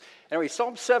Anyway,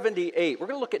 Psalm 78. We're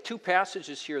going to look at two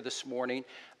passages here this morning.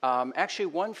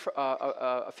 Actually,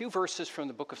 a few verses from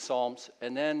the book of Psalms,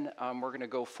 and then we're going to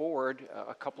go forward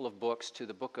a couple of books to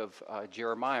the book of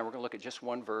Jeremiah. We're going to look at just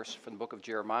one verse from the book of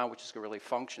Jeremiah, which is going to really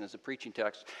function as a preaching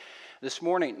text this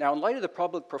morning. Now, in light of the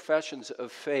public professions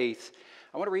of faith,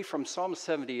 I want to read from Psalm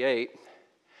 78,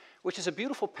 which is a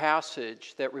beautiful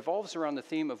passage that revolves around the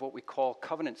theme of what we call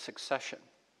covenant succession.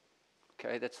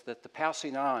 Okay, that's the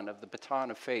passing on of the baton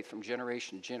of faith from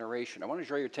generation to generation. I want to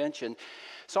draw your attention.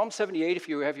 Psalm 78, if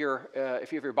you have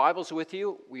your Bibles with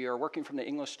you, we are working from the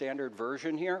English Standard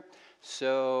Version here.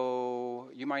 So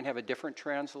you might have a different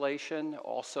translation.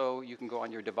 Also, you can go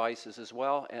on your devices as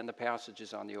well, and the passage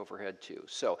is on the overhead too.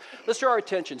 So let's draw our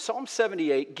attention. Psalm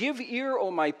 78, "Give ear,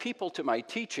 O my people, to my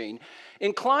teaching.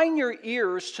 Incline your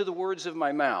ears to the words of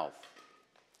my mouth.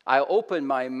 I'll open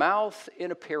my mouth in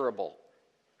a parable,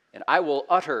 and I will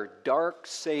utter dark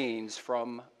sayings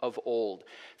from of old,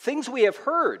 things we have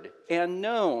heard and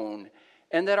known,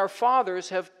 and that our fathers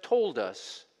have told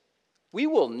us. We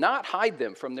will not hide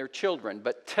them from their children,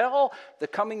 but tell the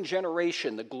coming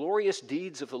generation the glorious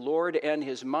deeds of the Lord and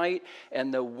his might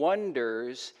and the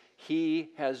wonders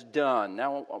he has done."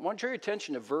 Now, I want to draw your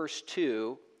attention to verse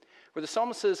 2, where the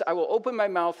psalmist says, "I will open my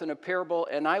mouth in a parable,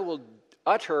 and I will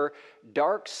utter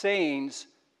dark sayings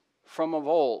from of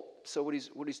old." So what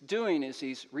he's doing is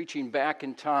he's reaching back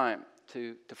in time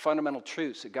to fundamental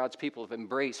truths that God's people have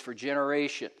embraced for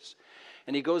generations.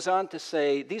 And he goes on to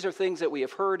say, these are things that we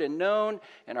have heard and known,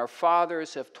 and our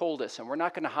fathers have told us, and we're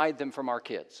not going to hide them from our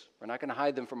kids. We're not going to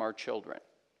hide them from our children.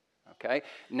 Okay?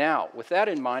 Now, with that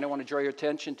in mind, I want to draw your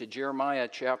attention to Jeremiah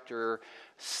chapter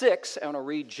 6. I want to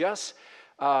read just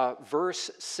verse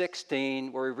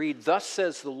 16, where we read, "Thus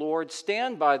says the Lord,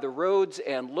 stand by the roads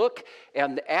and look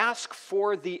and ask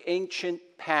for the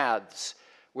ancient paths,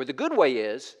 where the good way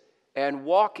is, and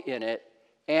walk in it,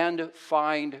 and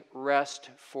find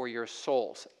rest for your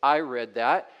souls." I read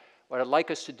that. What I'd like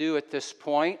us to do at this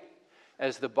point,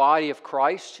 as the body of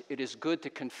Christ, it is good to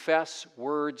confess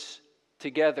words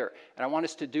together. And I want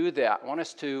us to do that. I want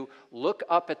us to look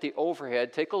up at the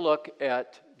overhead. Take a look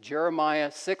at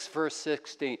Jeremiah 6, verse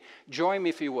 16. Join me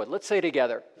if you would. Let's say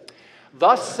together.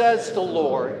 "Thus says the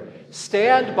Lord,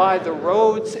 stand by the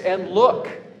roads and look,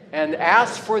 and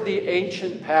ask for the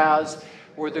ancient paths,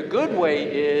 where the good way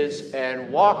is,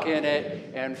 and walk in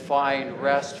it, and find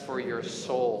rest for your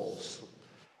souls."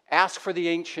 Ask for the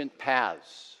ancient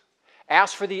paths.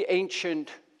 Ask for the ancient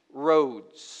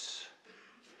roads.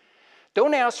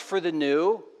 Don't ask for the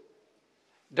new.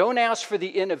 Don't ask for the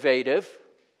innovative,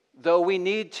 though we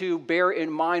need to bear in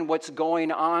mind what's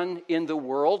going on in the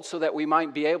world so that we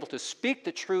might be able to speak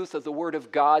the truth of the Word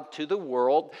of God to the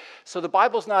world. So the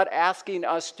Bible's not asking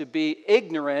us to be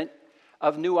ignorant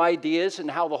of new ideas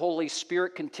and how the Holy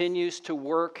Spirit continues to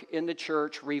work in the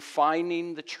church,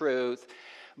 refining the truth.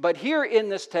 But here in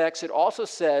this text, it also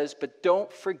says, but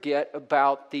don't forget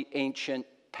about the ancient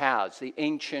paths, the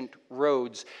ancient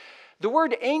roads. The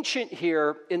word ancient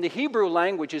here in the Hebrew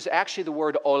language is actually the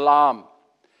word olam,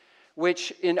 which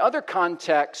in other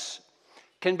contexts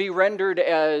can be rendered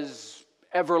as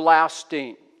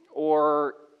everlasting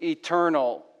or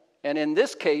eternal. And in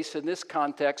this case, in this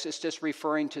context, it's just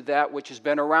referring to that which has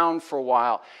been around for a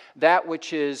while, that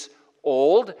which is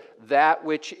old, that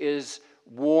which is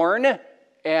worn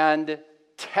and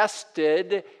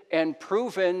tested and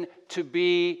proven to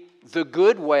be the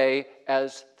good way,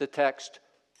 as the text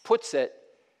puts it,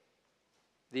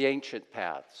 the ancient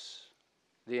paths,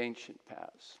 the ancient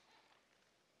paths.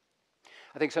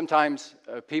 I think sometimes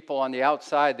people on the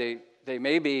outside, they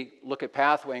maybe look at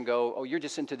Pathway and go, "Oh, you're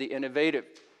just into the innovative."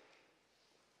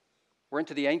 We're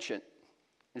into the ancient.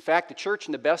 In fact, the church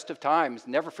in the best of times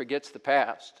never forgets the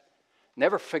past,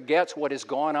 never forgets what has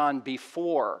gone on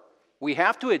before. We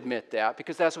have to admit that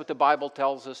because that's what the Bible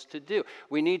tells us to do.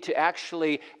 We need to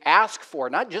actually ask for,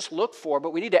 not just look for,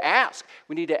 but we need to ask.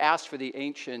 We need to ask for the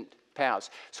ancient paths.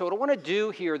 So what I want to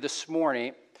do here this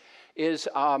morning is,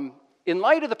 in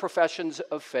light of the professions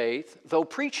of faith, though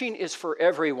preaching is for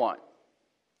everyone,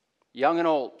 young and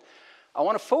old, I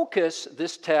want to focus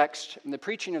this text and the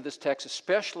preaching of this text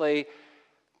especially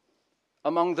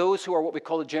among those who are what we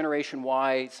call the Generation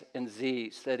Ys and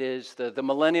Zs. That is, the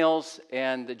millennials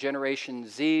and the Generation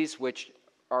Zs, which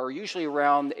are usually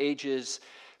around ages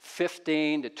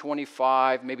 15 to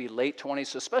 25, maybe late 20s.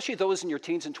 So especially those in your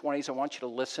teens and 20s, I want you to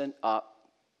listen up.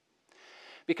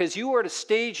 Because you are at a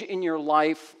stage in your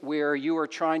life where you are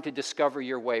trying to discover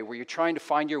your way, where you're trying to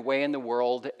find your way in the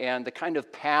world and the kind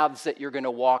of paths that you're going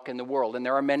to walk in the world. And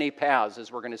there are many paths,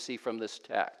 as we're going to see from this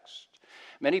text.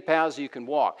 Many paths you can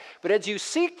walk. But as you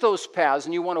seek those paths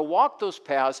and you want to walk those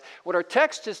paths, what our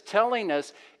text is telling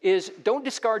us is don't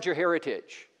discard your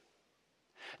heritage.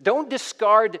 Don't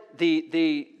discard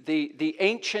the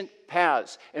ancient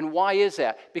paths. And why is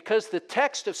that? Because the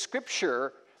text of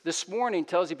Scripture this morning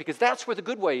tells you because that's where the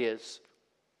good way is.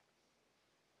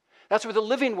 That's where the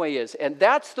living way is. And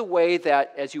that's the way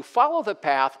that, as you follow the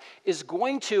path, is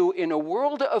going to, in a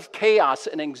world of chaos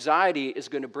and anxiety, is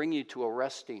going to bring you to a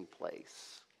resting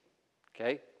place.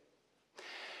 Okay?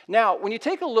 Now, when you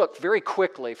take a look very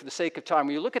quickly, for the sake of time,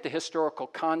 when you look at the historical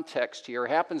context here, it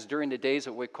happens during the days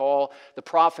of what we call the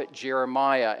prophet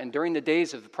Jeremiah. And during the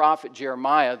days of the prophet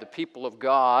Jeremiah, the people of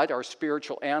God, our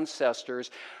spiritual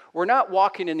ancestors, were not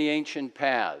walking in the ancient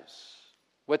paths.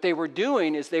 What they were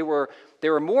doing is they were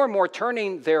more and more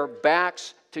turning their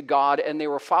backs to God, and they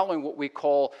were following what we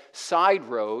call side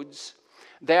roads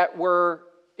that were,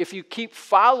 if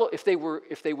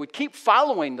they would keep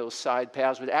following those side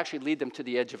paths, would actually lead them to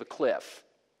the edge of a cliff.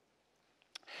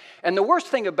 And the worst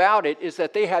thing about it is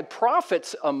that they had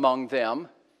prophets among them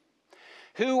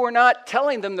who were not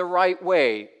telling them the right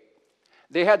way.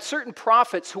 They had certain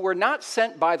prophets who were not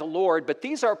sent by the Lord, but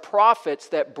these are prophets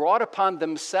that brought upon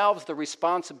themselves the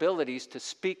responsibilities to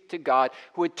speak to God,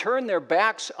 who had turned their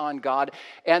backs on God.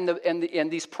 And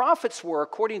these prophets were,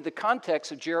 according to the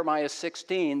context of Jeremiah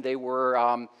 16, they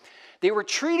were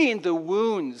treating the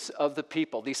wounds of the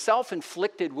people, these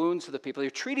self-inflicted wounds of the people. They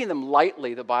were treating them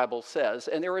lightly, the Bible says.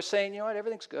 And they were saying, you know what,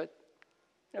 everything's good.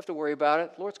 You don't have to worry about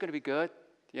it. The Lord's going to be good,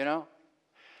 you know.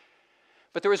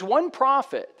 But there was one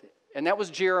prophet, and that was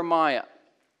Jeremiah.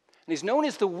 And he's known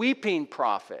as the weeping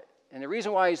prophet. And the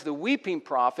reason why he's the weeping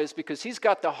prophet is because he's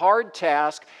got the hard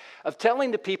task of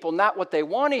telling the people not what they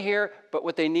want to hear, but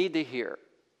what they need to hear.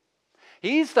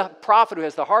 He's the prophet who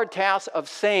has the hard task of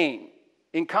saying,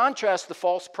 in contrast to the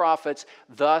false prophets,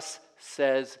 thus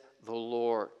says the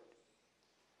Lord.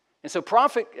 And so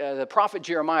the prophet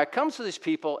Jeremiah comes to these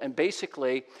people, and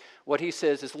basically what he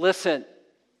says is, listen,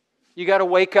 you got to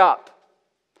wake up.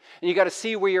 And you got to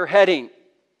see where you're heading.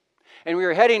 And where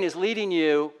you're heading is leading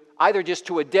you either just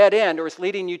to a dead end or it's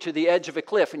leading you to the edge of a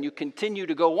cliff. And you continue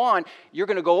to go on, you're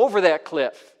going to go over that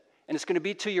cliff. And it's going to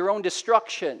be to your own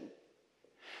destruction.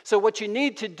 So what you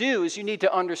need to do is you need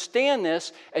to understand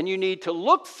this, and you need to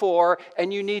look for,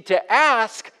 and you need to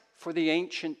ask for the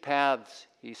ancient paths,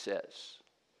 he says.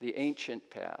 The ancient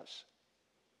paths.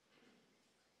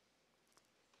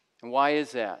 And why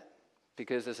is that?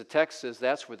 Because as the text says,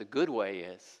 that's where the good way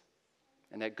is.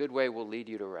 And that good way will lead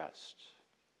you to rest.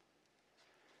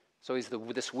 So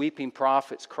this weeping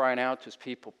prophet's crying out to his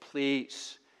people,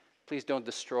 please don't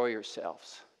destroy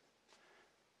yourselves.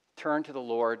 Turn to the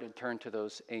Lord and turn to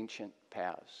those ancient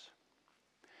paths.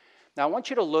 Now I want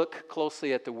you to look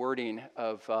closely at the wording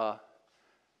of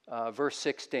verse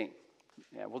 16.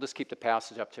 Yeah, we'll just keep the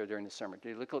passage up there during the sermon.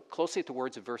 Look closely at the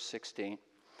words of verse 16.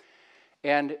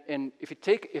 And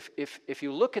if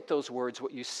you look at those words,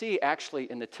 what you see actually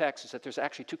in the text is that there's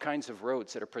actually two kinds of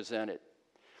roads that are presented.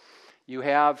 You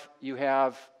have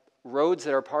roads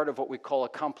that are part of what we call a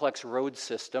complex road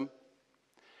system,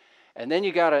 and then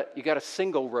you got a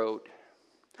single road,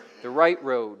 the right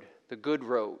road, the good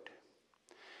road.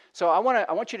 So I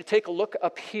want you to take a look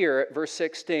up here at verse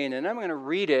 16, and I'm going to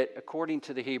read it according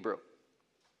to the Hebrew.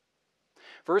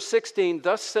 Verse 16,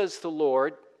 thus says the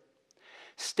Lord,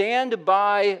 stand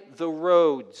by the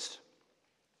roads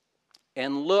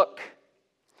and look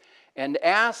and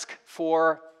ask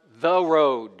for the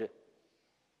road,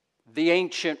 the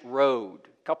ancient road.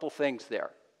 A couple things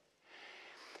there.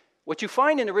 What you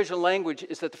find in the original language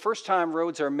is that the first time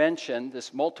roads are mentioned,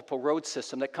 this multiple road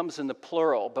system, that comes in the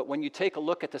plural. But when you take a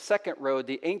look at the second road,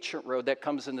 the ancient road, that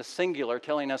comes in the singular,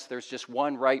 telling us there's just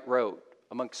one right road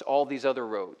amongst all these other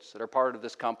roads that are part of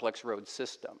this complex road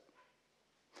system.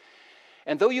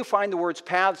 And though you find the words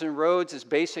paths and roads is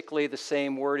basically the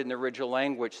same word in the original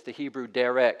language, the Hebrew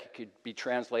derek, it could be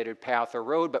translated path or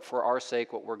road, but for our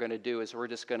sake, what we're going to do is we're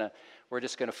just going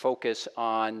to focus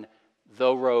on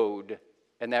the road.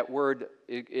 And that word,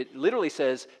 it literally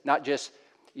says not just,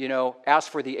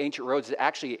 ask for the ancient roads, it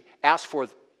actually asks for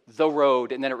the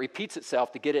road, and then it repeats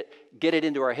itself to get it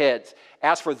into our heads.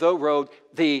 Ask for the road,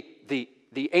 the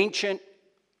ancient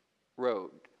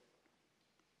road.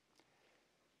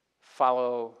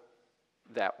 Follow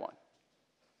that one.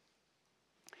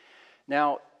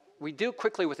 Now, we do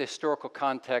quickly with the historical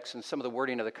context and some of the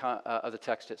wording of the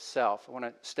text itself. I want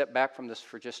to step back from this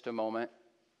for just a moment.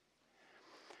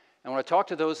 I want to talk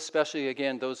to those, especially,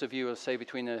 again, those of you who say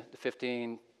between the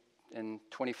 15 and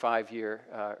 25 year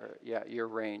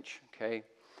range, okay?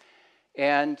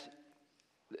 And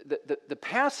the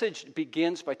passage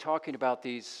begins by talking about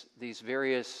these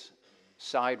various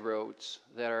side roads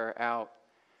that are out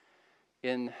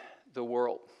in the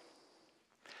world.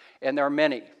 And there are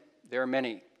many. There are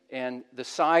many. And the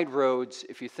side roads,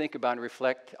 if you think about and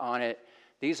reflect on it,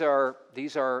 these are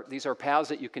paths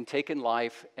that you can take in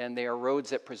life, and they are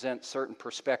roads that present certain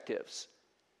perspectives,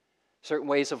 certain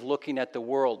ways of looking at the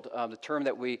world. The term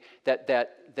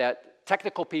that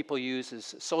technical people use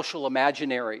is social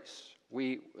imaginaries.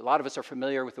 A lot of us are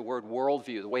familiar with the word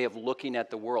worldview, the way of looking at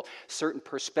the world, certain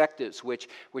perspectives which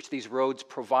these roads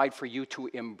provide for you to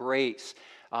embrace.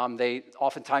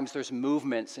 Oftentimes there's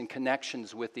movements and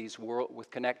connections with these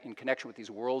in connection with these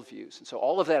worldviews, and so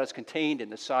all of that is contained in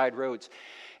the side roads.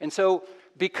 And so,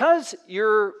 because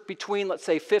you're between, let's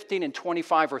say, 15 and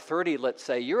 25 or 30, let's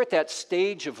say, you're at that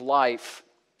stage of life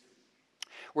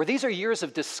where these are years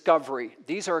of discovery.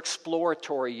 These are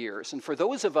exploratory years. And for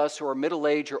those of us who are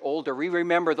middle-aged or older, we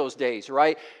remember those days,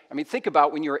 right? I mean, think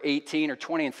about when you were 18 or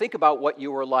 20 and think about what you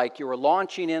were like. You were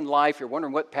launching in life. You're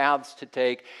wondering what paths to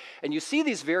take. And you see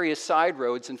these various side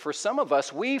roads. And for some of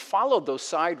us, we followed those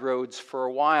side roads for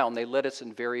a while, and they led us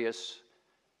in various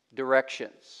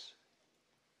directions.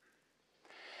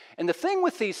 And the thing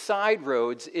with these side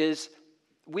roads is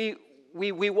we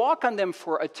walk on them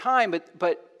for a time,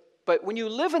 but when you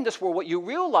live in this world, what you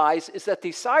realize is that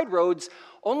these side roads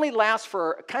only last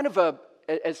for kind of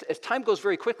as time goes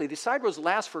very quickly, these side roads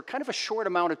last for kind of a short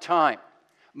amount of time.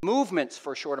 Movements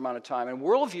for a short amount of time, and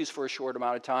worldviews for a short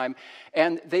amount of time,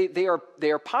 and they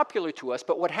are popular to us.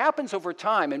 But what happens over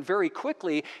time, and very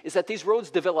quickly, is that these roads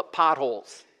develop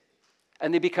potholes,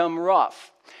 and they become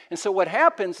rough. And so what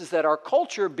happens is that our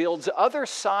culture builds other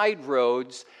side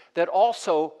roads that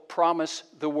also promise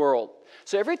the world.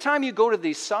 So every time you go to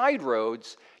these side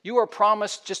roads, you are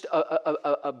promised just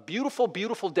a beautiful,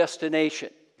 beautiful destination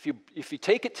if you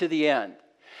take it to the end.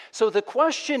 So the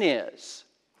question is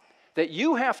that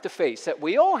you have to face, that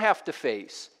we all have to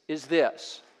face, is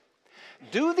this: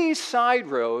 do these side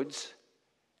roads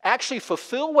actually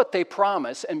fulfill what they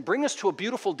promise and bring us to a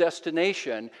beautiful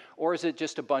destination, or is it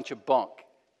just a bunch of bunk?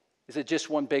 Is it just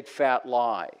one big fat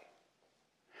lie?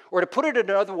 Or to put it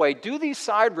another way, do these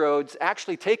side roads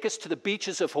actually take us to the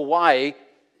beaches of Hawaii,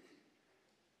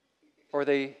 or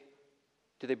do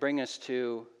they bring us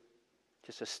to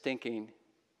just a stinking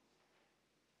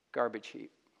garbage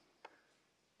heap?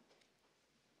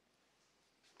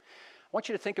 I want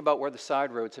you to think about where the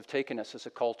side roads have taken us as a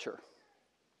culture.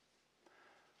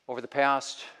 Over the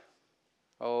past,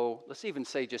 let's even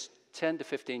say just 10 to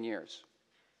 15 years.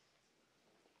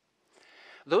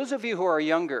 Those of you who are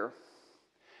younger,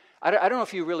 I don't know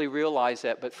if you really realize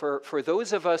that, but for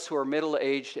those of us who are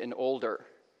middle-aged and older,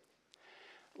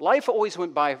 life always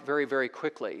went by very, very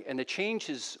quickly, and the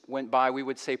changes went by, we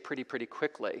would say, pretty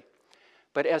quickly.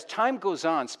 But as time goes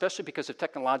on, especially because of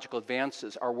technological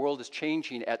advances, our world is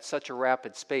changing at such a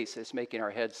rapid pace that it's making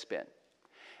our heads spin.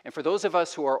 And for those of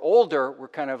us who are older, we're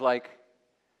kind of like,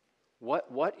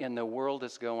 what in the world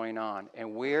is going on?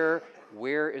 And where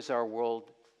is our world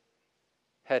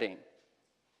heading?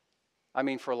 I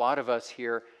mean, for a lot of us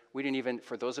here,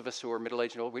 for those of us who are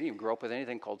middle-aged and old, we didn't even grow up with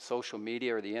anything called social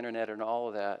media or the internet and all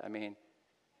of that. I mean,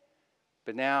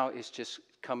 but now it's just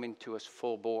coming to us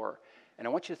full bore. And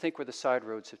I want you to think where the side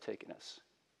roads have taken us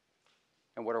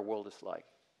and what our world is like.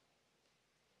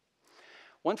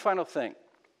 One final thing.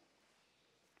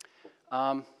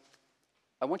 I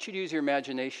want you to use your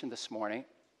imagination this morning.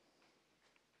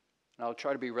 And I'll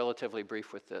try to be relatively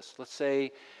brief with this. Let's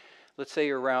say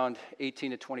you're around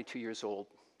 18 to 22 years old,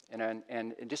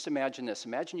 and just imagine this.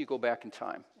 Imagine you go back in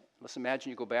time. Let's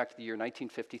imagine you go back to the year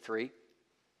 1953.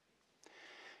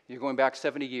 You're going back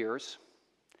 70 years,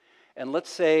 and let's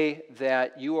say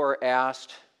that you are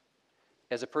asked,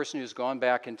 as a person who's gone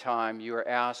back in time, you are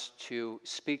asked to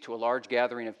speak to a large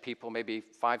gathering of people, maybe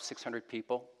 500-600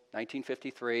 people,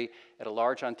 1953, at a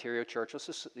large Ontario church. Let's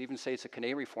just even say it's a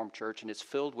Canadian Reformed church, and it's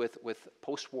filled with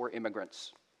post-war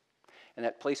immigrants. And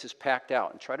that place is packed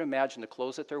out. And try to imagine the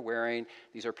clothes that they're wearing.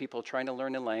 These are people trying to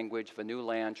learn the language of a new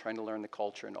land, trying to learn the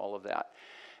culture and all of that.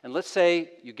 And let's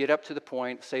say you get up to the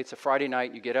point, say it's a Friday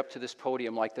night, you get up to this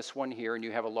podium like this one here, and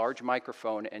you have a large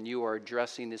microphone, and you are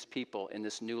addressing these people in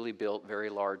this newly built, very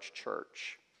large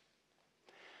church.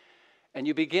 And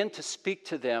you begin to speak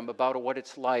to them about what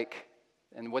it's like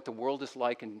and what the world is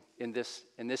like in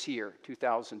this year,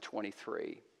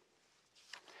 2023.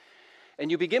 And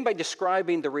you begin by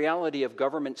describing the reality of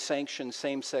government-sanctioned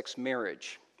same-sex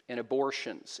marriage and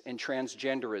abortions and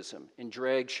transgenderism and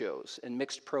drag shows and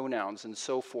mixed pronouns and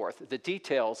so forth, the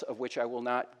details of which I will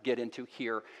not get into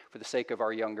here for the sake of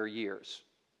our younger years,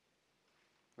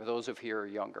 for those of here who are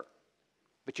younger.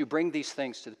 But you bring these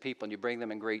things to the people, and you bring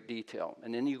them in great detail.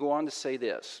 And then you go on to say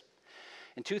this.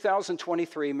 In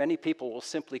 2023, many people will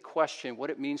simply question what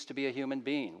it means to be a human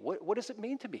being. What does it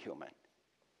mean to be human?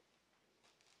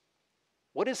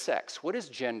 What is sex? What is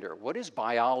gender? What is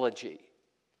biology?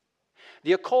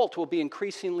 The occult will be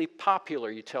increasingly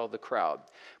popular, you tell the crowd.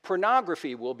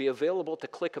 Pornography will be available at the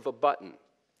click of a button.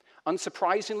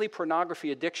 Unsurprisingly,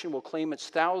 pornography addiction will claim its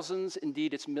thousands,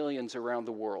 indeed its millions around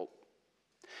the world.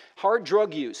 Hard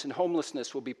drug use and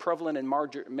homelessness will be prevalent in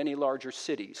many larger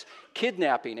cities.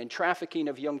 Kidnapping and trafficking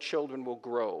of young children will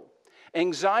grow.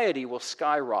 Anxiety will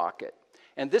skyrocket.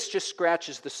 And this just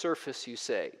scratches the surface, you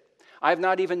say. I have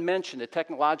not even mentioned the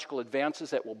technological advances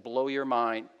that will blow your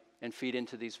mind and feed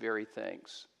into these very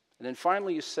things. And then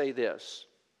finally you say this.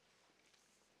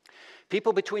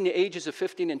 People between the ages of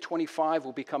 15 and 25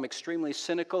 will become extremely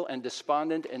cynical and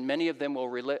despondent, and many of them will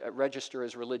register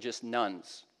as religious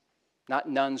nuns. Not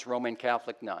nuns, Roman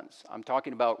Catholic nuns. I'm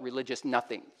talking about religious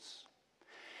nothings.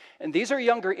 And these are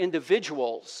younger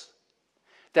individuals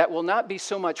that will not be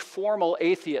so much formal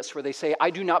atheists where they say,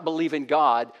 I do not believe in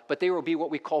God, but they will be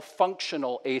what we call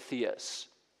functional atheists.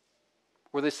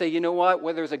 Where they say, you know what,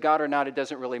 whether there's a God or not, it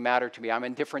doesn't really matter to me. I'm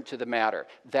indifferent to the matter.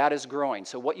 That is growing.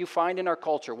 So what you find in our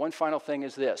culture, one final thing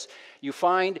is this. You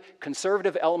find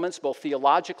conservative elements, both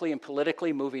theologically and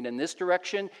politically, moving in this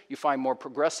direction. You find more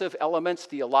progressive elements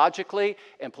theologically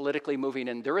and politically moving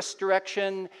in this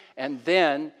direction. And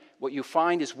then what you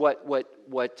find is what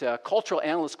cultural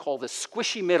analysts call the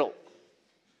squishy middle,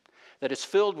 that is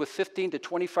filled with 15 to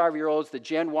 25-year-olds, the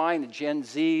Gen Y and the Gen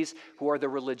Zs, who are the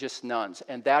religious nuns.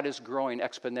 And that is growing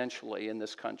exponentially in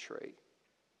this country.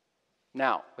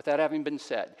 Now, with that having been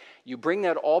said, you bring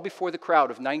that all before the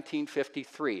crowd of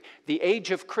 1953, the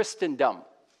age of Christendom.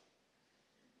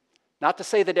 Not to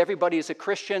say that everybody is a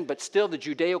Christian, but still the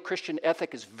Judeo-Christian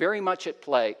ethic is very much at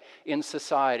play in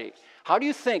society. How do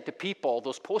you think the people,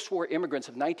 those post-war immigrants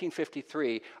of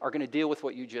 1953, are going to deal with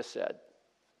what you just said?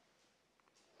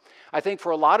 I think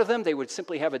for a lot of them, they would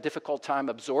simply have a difficult time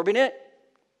absorbing it,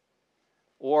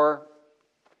 or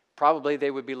probably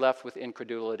they would be left with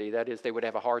incredulity. That is, they would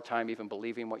have a hard time even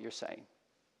believing what you're saying.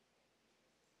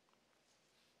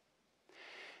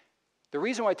 The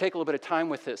reason why I take a little bit of time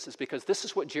with this is because this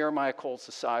is what Jeremiah calls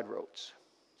the side roads.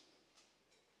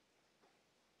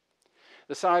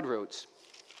 The side roads.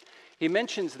 He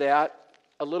mentions that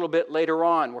a little bit later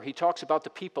on, where he talks about the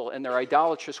people and their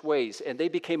idolatrous ways, and they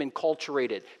became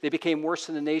enculturated. They became worse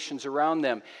than the nations around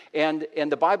them. And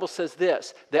the Bible says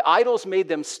this, the idols made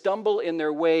them stumble in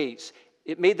their ways.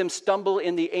 It made them stumble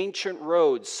in the ancient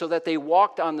roads, so that they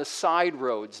walked on the side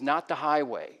roads, not the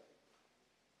highway.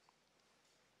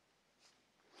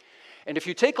 And if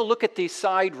you take a look at these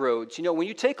side roads, you know, when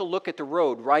you take a look at the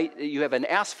road, right, you have an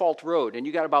asphalt road, and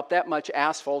you got about that much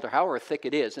asphalt, or however thick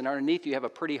it is, and underneath you have a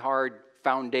pretty hard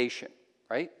foundation,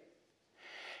 right?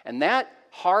 And that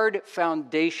hard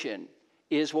foundation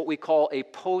is what we call a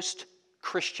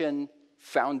post-Christian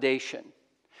foundation.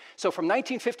 So from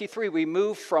 1953, we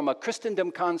moved from a Christendom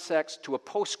context to a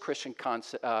post-Christian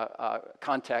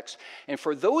context. And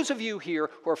for those of you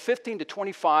here who are 15 to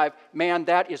 25, man,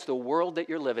 that is the world that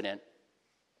you're living in.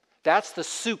 That's the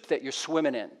soup that you're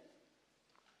swimming in.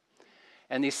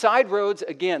 And these side roads,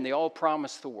 again, they all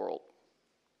promise the world.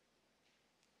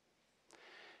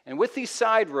 And with these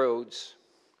side roads,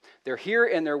 they're here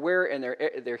and they're where, and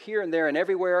they're here and there and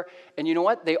everywhere. And you know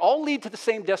what? They all lead to the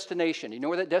same destination. You know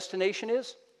where that destination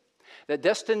is? That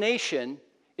destination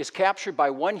is captured by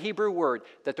one Hebrew word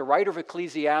that the writer of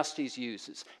Ecclesiastes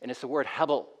uses, and it's the word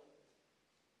hebel.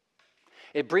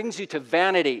 It brings you to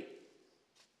vanity.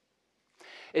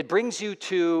 It brings you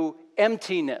to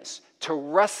emptiness, to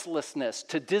restlessness,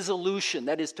 to dissolution,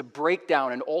 that is to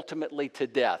breakdown and ultimately to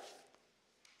death.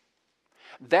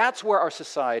 That's where our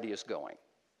society is going.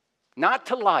 Not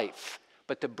to life,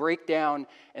 but to breakdown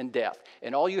and death.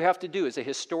 And all you have to do as a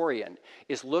historian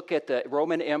is look at the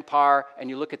Roman Empire and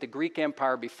you look at the Greek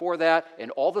Empire before that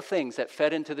and all the things that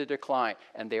fed into the decline,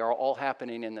 and they are all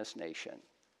happening in this nation.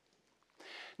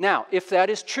 Now, if that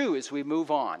is true as we move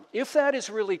on, if that is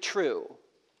really true,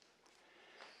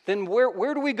 then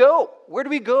where do we go? Where do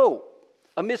we go?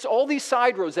 Amidst all these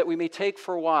side roads that we may take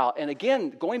for a while. And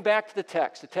again, going back to the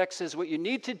text says what you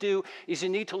need to do is you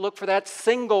need to look for that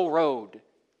single road.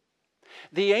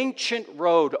 The ancient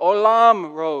road,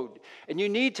 Olam road. And you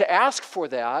need to ask for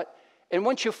that. And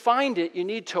once you find it, you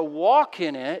need to walk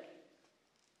in it.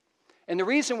 And the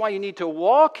reason why you need to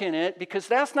walk in it, because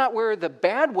that's not where the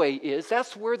bad way is,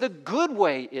 that's where the good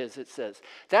way is, it says.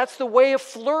 That's the way of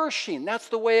flourishing, that's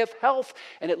the way of health,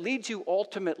 and it leads you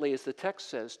ultimately, as the text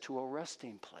says, to a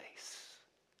resting place.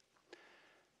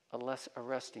 a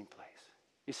resting place.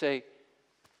 You say,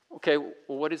 okay, well,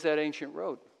 what is that ancient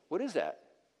road? What is that?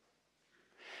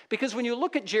 Because when you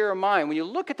look at Jeremiah, when you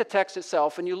look at the text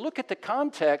itself, and you look at the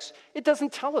context, it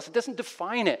doesn't tell us, it doesn't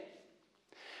define it.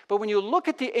 But when you look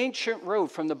at the ancient road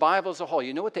from the Bible as a whole,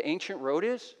 you know what the ancient road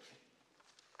is?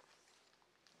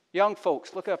 Young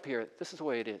folks, look up here. This is the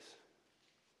way it is.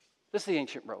 This is the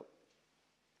ancient road.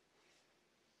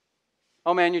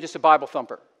 Oh man, you're just a Bible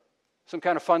thumper. Some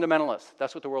kind of fundamentalist.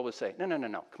 That's what the world would say. No.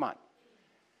 Come on.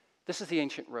 This is the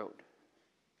ancient road.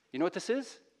 You know what this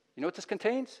is? You know what this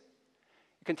contains?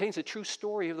 It contains a true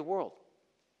story of the world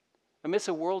amidst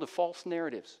a world of false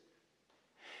narratives.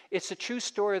 It's a true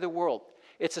story of the world.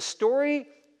 It's a story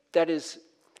that is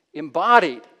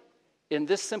embodied in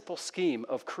this simple scheme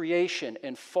of creation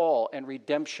and fall and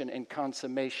redemption and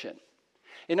consummation.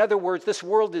 In other words, this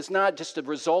world is not just a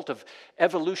result of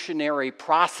evolutionary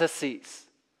processes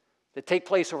that take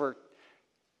place over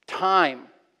time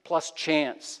plus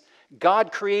chance.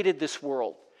 God created this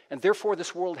world, and therefore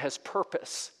this world has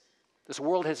purpose. This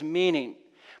world has meaning.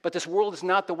 But this world is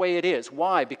not the way it is.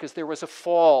 Why? Because there was a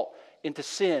fall into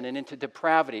sin and into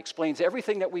depravity. Explains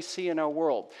everything that we see in our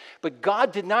world. But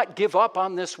God did not give up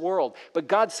on this world. But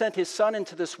God sent his Son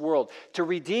into this world to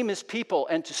redeem his people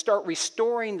and to start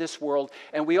restoring this world.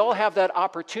 And we all have that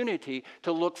opportunity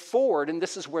to look forward. And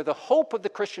this is where the hope of the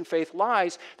Christian faith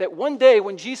lies, that one day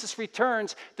when Jesus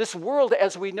returns, this world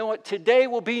as we know it today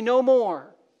will be no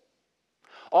more.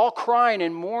 All crying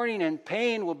and mourning and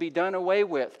pain will be done away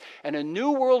with. And a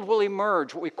new world will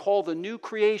emerge, what we call the new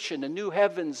creation, the new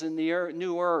heavens and the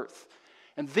new earth.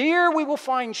 And there we will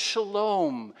find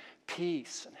shalom,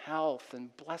 peace and health and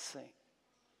blessing.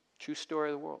 True story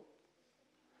of the world.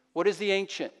 What is the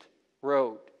ancient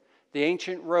road? The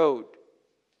ancient road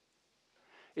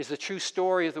is the true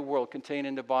story of the world contained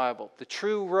in the Bible. The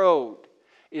true road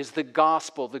is the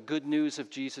gospel, the good news of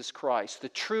Jesus Christ. The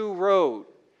true road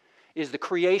is the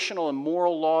creational and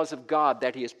moral laws of God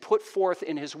that he has put forth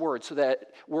in his word, so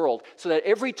that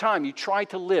every time you try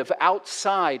to live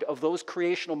outside of those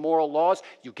creational moral laws,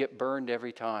 you get burned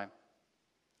every time.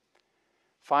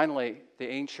 Finally, the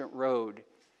ancient road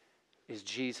is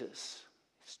Jesus.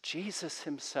 It's Jesus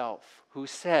himself who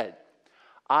said,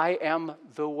 I am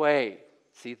the way,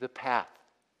 see the path.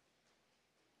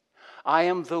 I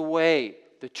am the way,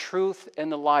 the truth,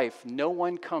 and the life. No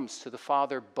one comes to the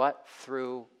Father but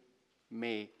through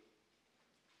me.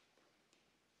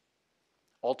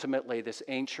 Ultimately, this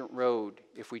ancient road,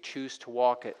 if we choose to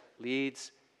walk it,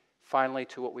 leads finally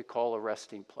to what we call a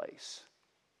resting place.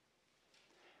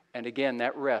 And again,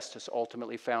 that rest is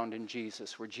ultimately found in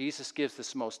Jesus, where Jesus gives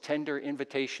this most tender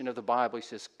invitation of the Bible. He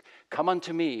says, come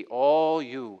unto me, all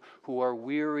you who are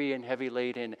weary and heavy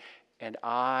laden, and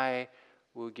I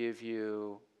will give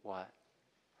you what?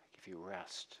 I give you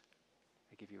rest.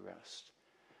 I give you rest.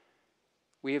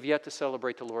 We have yet to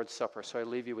celebrate the Lord's Supper, so I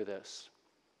leave you with this.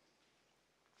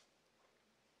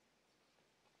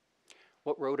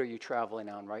 What road are you traveling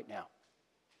on right now?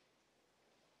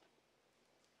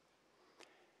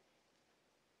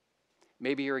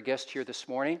 Maybe you're a guest here this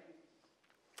morning,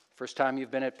 first time you've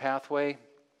been at Pathway,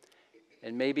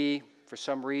 and maybe for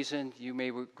some reason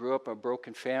you grew up in a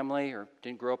broken family or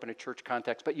didn't grow up in a church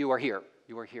context, but you are here.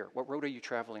 You are here. What road are you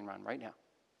traveling on right now?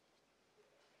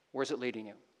 Where's it leading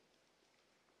you?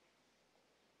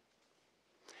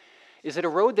 Is it a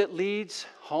road that leads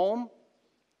home?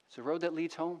 Is it a road that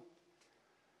leads home?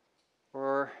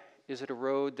 Or is it a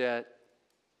road that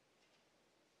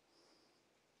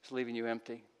is leaving you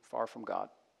empty, far from God?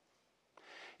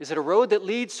 Is it a road that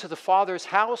leads to the Father's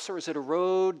house, or is it a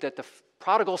road that the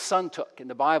prodigal son took in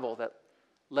the Bible that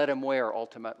led him where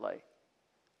ultimately?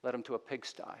 Led him to a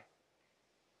pigsty.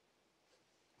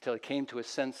 Until he came to his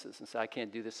senses and said, I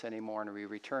can't do this anymore, and he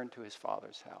returned to his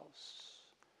Father's house.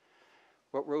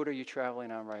 What road are you traveling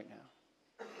on right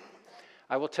now?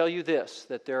 I will tell you this,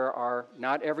 that there are,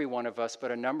 not every one of us,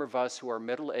 but a number of us who are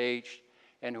middle-aged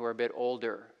and who are a bit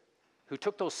older, who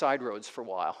took those side roads for a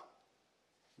while.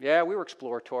 Yeah, we were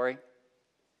exploratory,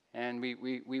 and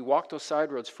we walked those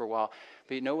side roads for a while.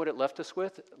 But you know what it left us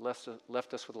with? It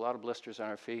left us with a lot of blisters on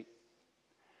our feet,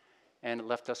 and it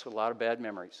left us with a lot of bad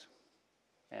memories,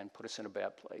 and put us in a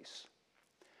bad place.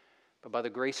 But by the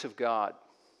grace of God,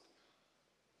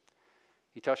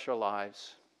 he touched our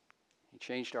lives. He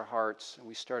changed our hearts. And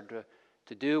we started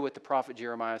to do what the prophet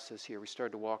Jeremiah says here. We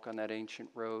started to walk on that ancient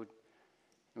road.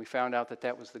 And we found out that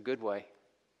that was the good way.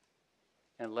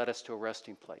 And it led us to a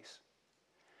resting place.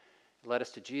 It led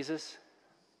us to Jesus.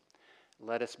 It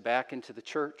led us back into the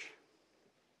church.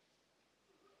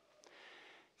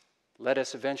 It led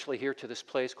us eventually here to this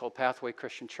place called Pathway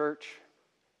Christian Church.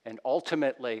 And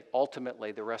ultimately,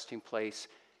 the resting place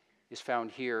is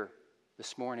found here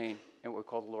this morning in what we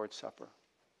call the Lord's Supper.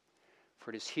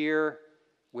 For it is here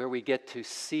where we get to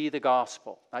see the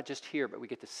gospel. Not just hear, but we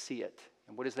get to see it.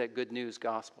 And what is that good news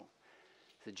gospel?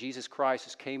 That Jesus Christ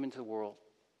has came into the world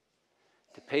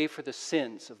to pay for the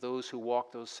sins of those who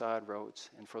walk those side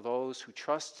roads, and for those who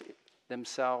trust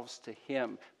themselves to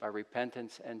Him by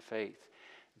repentance and faith.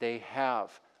 They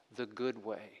have the good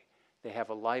way. They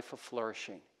have a life of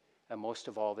flourishing, and most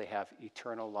of all, they have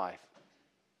eternal life.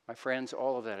 My friends,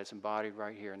 all of that is embodied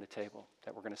right here in the table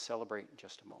that we're going to celebrate in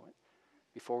just a moment.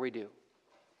 Before we do,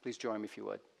 please join me, if you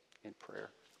would, in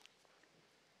prayer.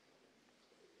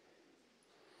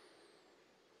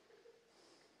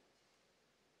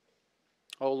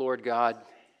 Oh, Lord God,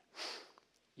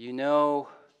 you know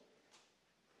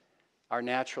our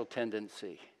natural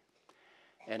tendency,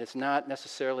 and it's not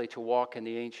necessarily to walk in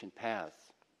the ancient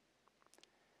path,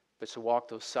 but to walk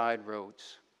those side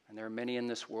roads. And there are many in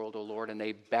this world, oh Lord, and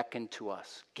they beckon to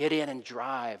us. Get in and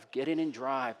drive. Get in and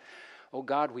drive. Oh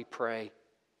God, we pray.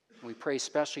 We pray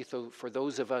especially for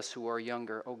those of us who are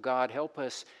younger. Oh God, help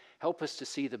us to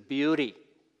see the beauty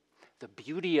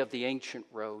of the ancient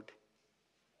road.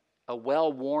 A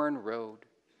well-worn road,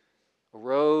 a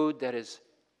road that has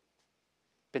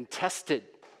been tested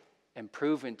and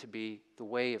proven to be the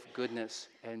way of goodness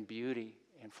and beauty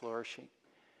and flourishing.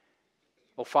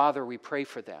 Oh, Father, we pray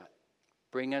for that.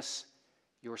 Bring us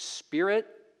your Spirit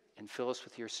and fill us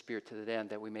with your Spirit to the end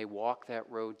that we may walk that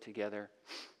road together.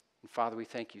 And Father, we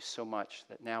thank you so much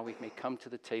that now we may come to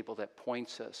the table that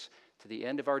points us to the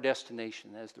end of our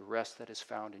destination as the rest that is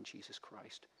found in Jesus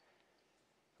Christ.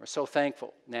 We're so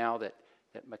thankful now that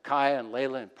Micaiah and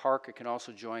Layla and Parker can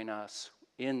also join us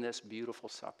in this beautiful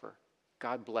supper.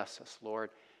 God bless us, Lord,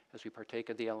 as we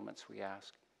partake of the elements, we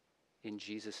ask. In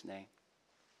Jesus' name,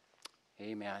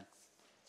 amen.